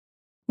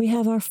We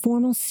have our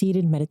formal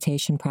seated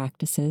meditation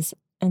practices,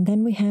 and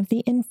then we have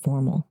the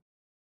informal.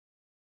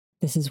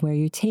 This is where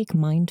you take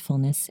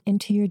mindfulness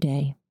into your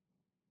day.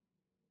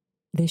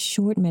 This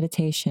short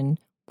meditation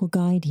will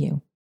guide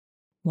you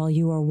while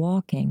you are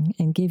walking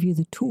and give you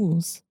the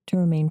tools to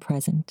remain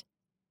present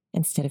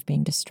instead of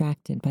being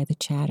distracted by the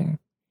chatter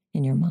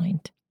in your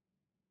mind.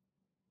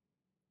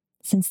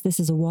 Since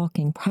this is a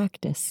walking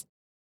practice,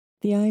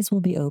 the eyes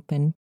will be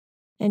open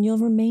and you'll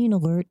remain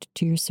alert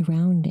to your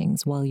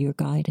surroundings while you're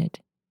guided.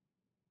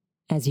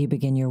 As you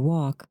begin your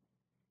walk,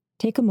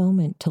 take a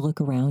moment to look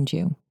around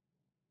you,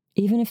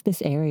 even if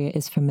this area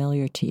is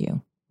familiar to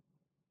you.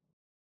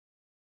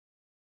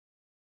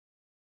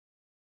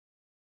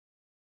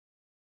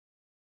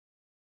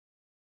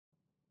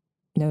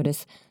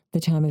 Notice the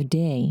time of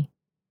day,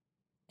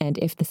 and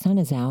if the sun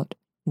is out,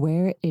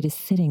 where it is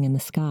sitting in the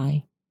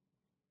sky,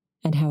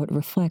 and how it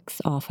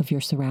reflects off of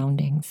your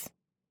surroundings.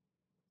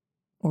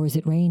 Or is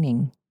it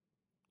raining?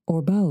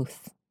 Or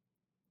both?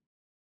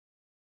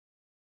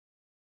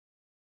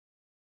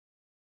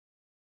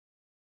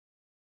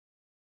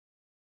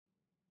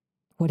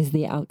 What is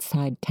the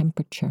outside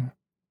temperature?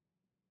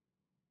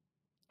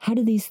 How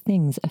do these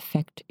things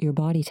affect your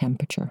body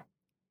temperature?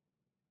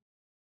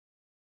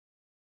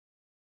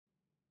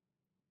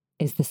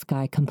 Is the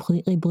sky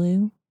completely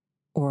blue,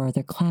 or are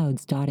there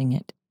clouds dotting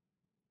it?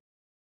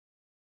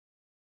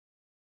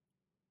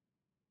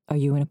 Are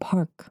you in a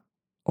park,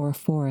 or a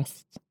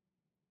forest,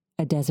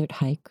 a desert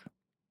hike,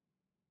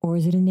 or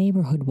is it a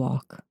neighborhood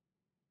walk?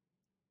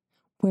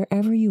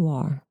 Wherever you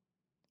are,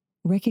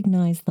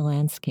 recognize the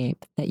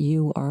landscape that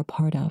you are a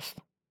part of.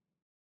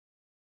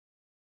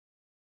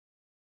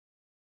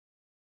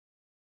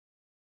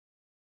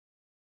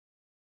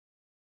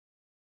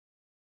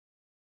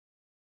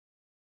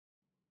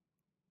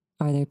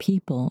 Are there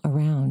people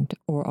around,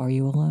 or are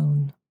you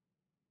alone?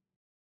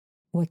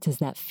 What does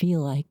that feel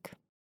like?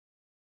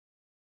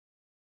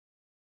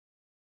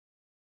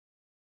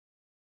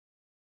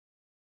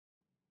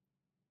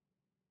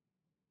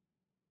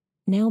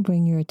 Now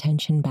bring your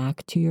attention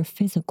back to your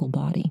physical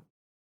body.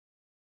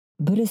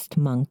 Buddhist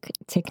monk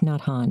Thich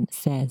Nhat Hanh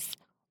says,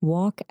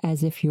 "Walk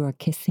as if you are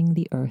kissing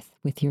the earth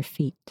with your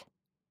feet."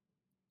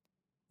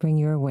 Bring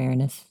your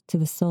awareness to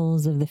the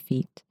soles of the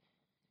feet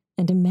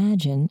and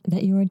imagine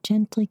that you are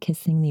gently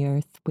kissing the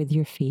earth with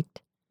your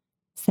feet,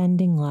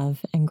 sending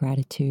love and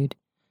gratitude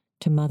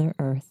to Mother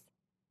Earth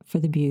for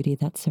the beauty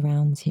that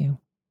surrounds you.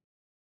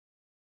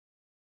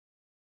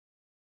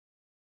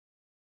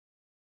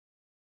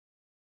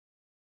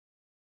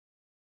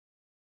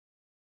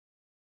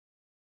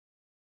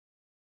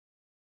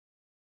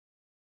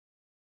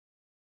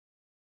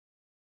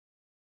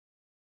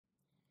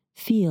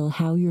 Feel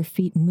how your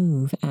feet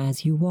move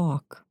as you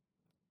walk.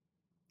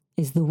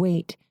 Is the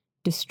weight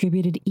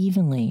distributed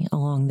evenly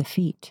along the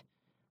feet,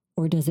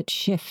 or does it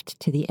shift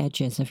to the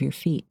edges of your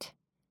feet?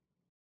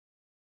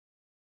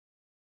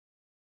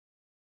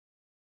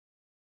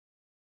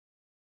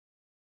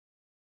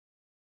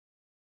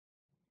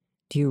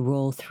 Do you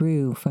roll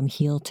through from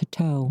heel to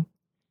toe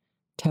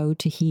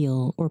to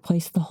heel, or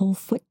place the whole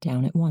foot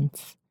down at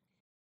once?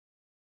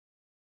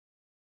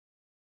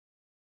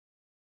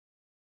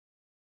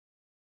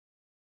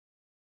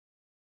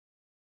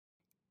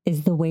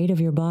 Is the weight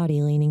of your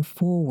body leaning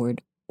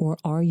forward, or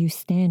are you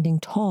standing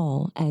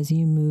tall as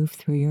you move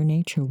through your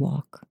nature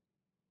walk?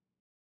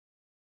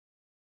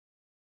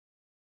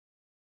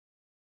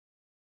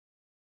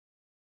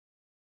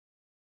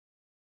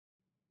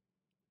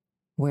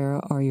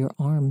 Where are your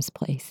arms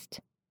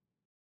placed?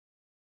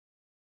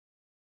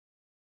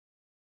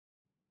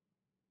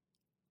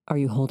 Are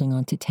you holding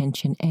on to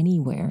tension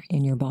anywhere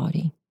in your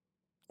body,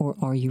 or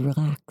are you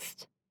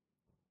relaxed?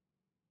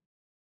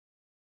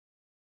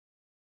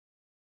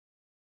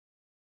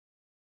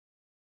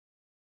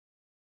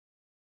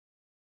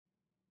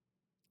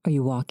 Are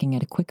you walking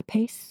at a quick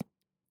pace,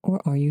 or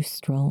are you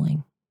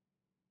strolling?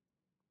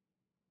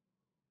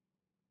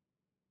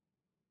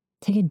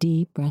 Take a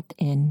deep breath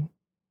in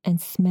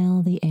and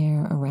smell the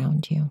air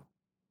around you.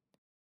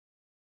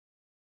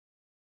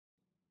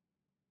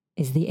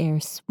 Is the air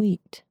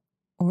sweet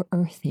or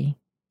earthy?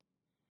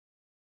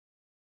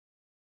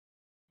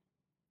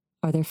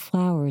 Are there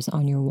flowers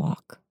on your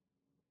walk?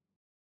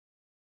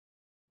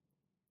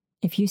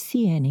 If you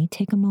see any,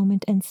 take a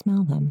moment and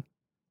smell them.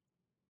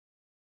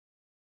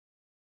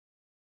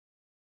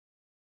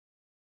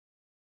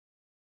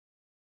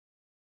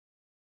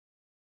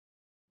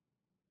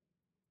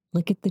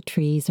 Look at the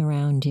trees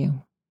around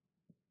you.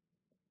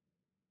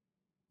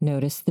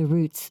 Notice the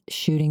roots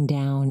shooting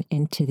down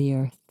into the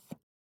earth,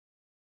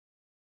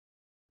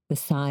 the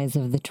size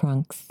of the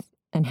trunks,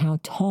 and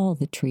how tall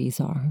the trees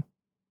are.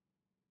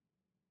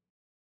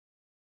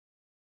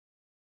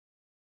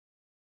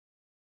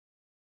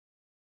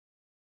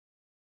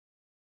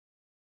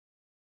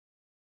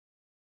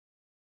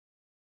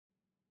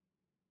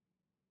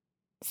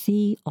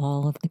 See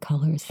all of the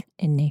colors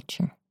in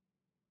nature.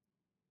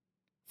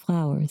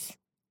 Flowers,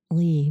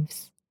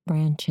 leaves,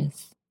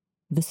 branches,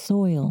 the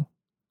soil,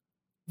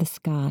 the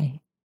sky.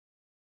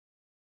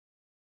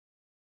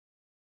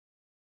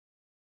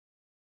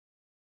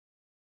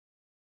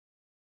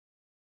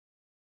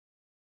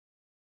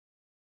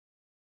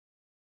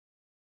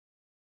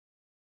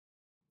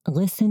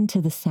 Listen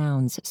to the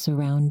sounds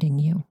surrounding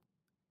you.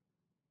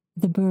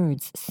 The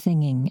birds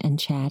singing and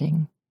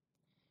chatting,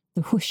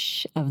 the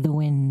whoosh of the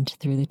wind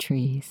through the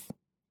trees,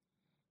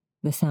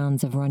 the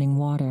sounds of running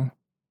water,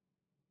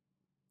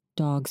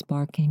 dogs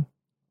barking,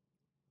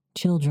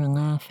 children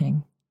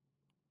laughing.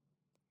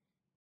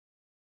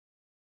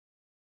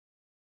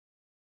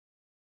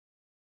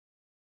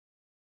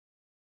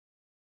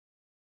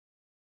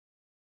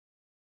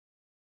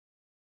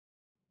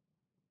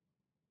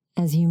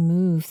 As you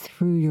move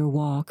through your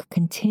walk,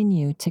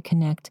 continue to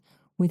connect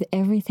with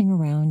everything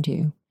around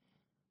you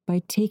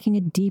by taking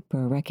a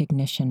deeper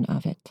recognition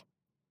of it.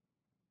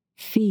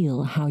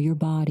 Feel how your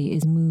body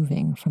is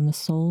moving from the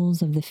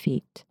soles of the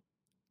feet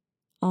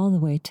all the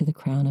way to the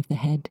crown of the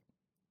head.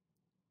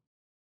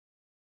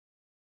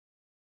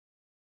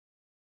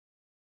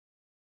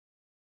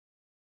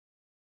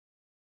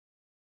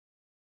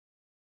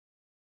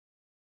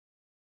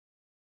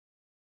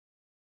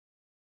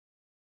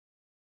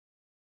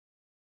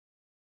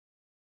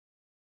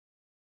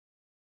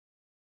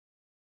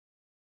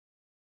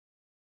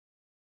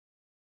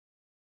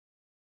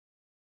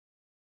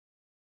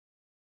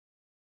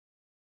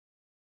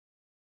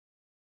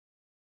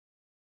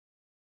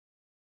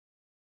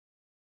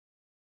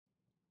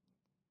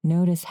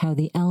 Notice how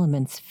the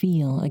elements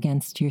feel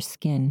against your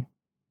skin.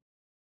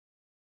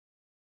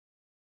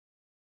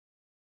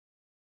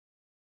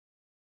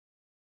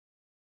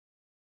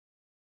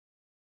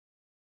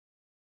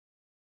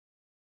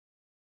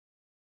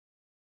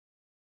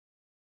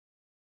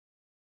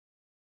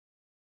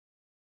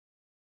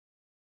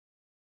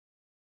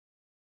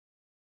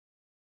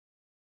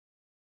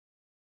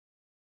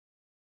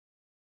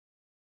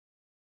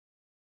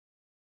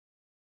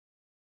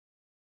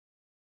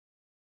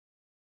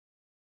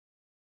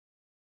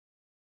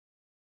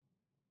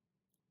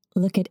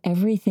 Look at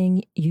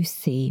everything you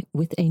see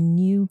with a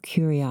new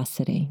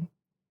curiosity,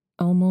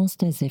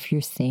 almost as if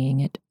you're seeing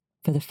it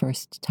for the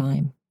first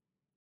time.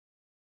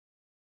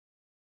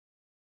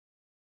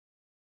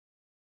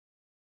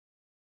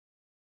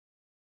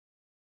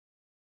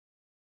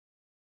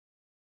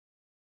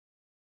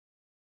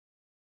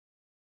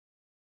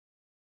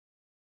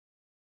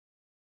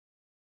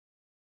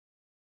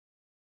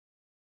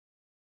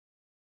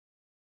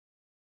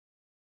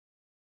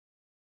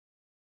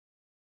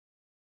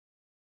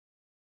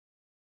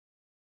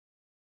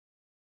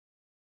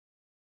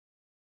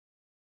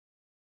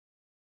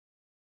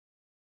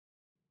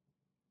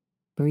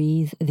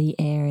 Breathe the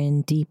air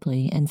in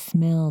deeply and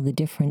smell the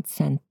different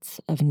scents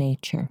of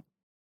nature.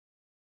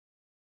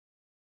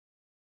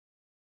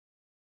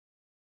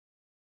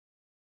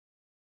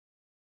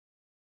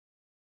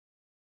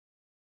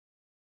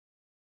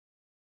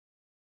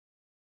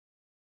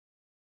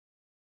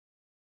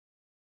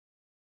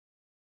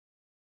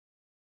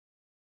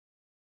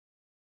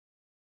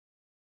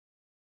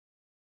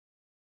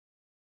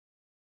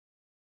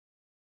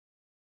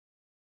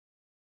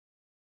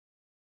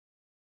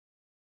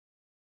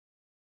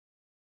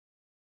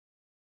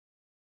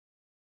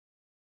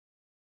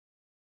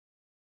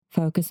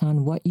 Focus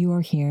on what you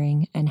are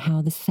hearing and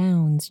how the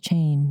sounds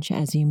change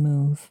as you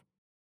move.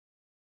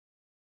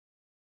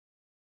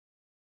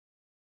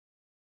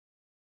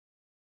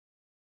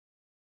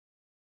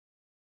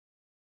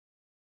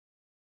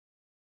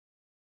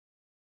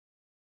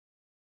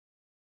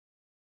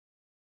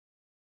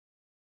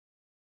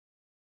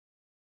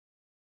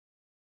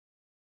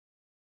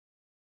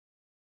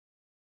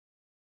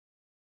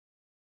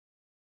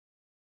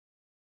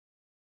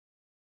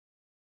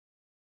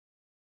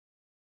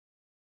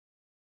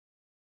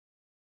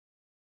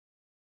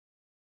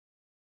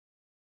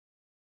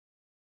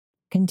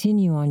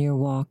 Continue on your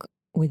walk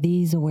with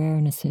these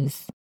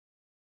awarenesses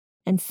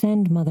and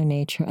send Mother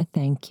Nature a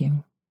thank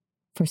you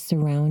for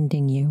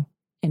surrounding you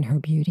in her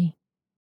beauty.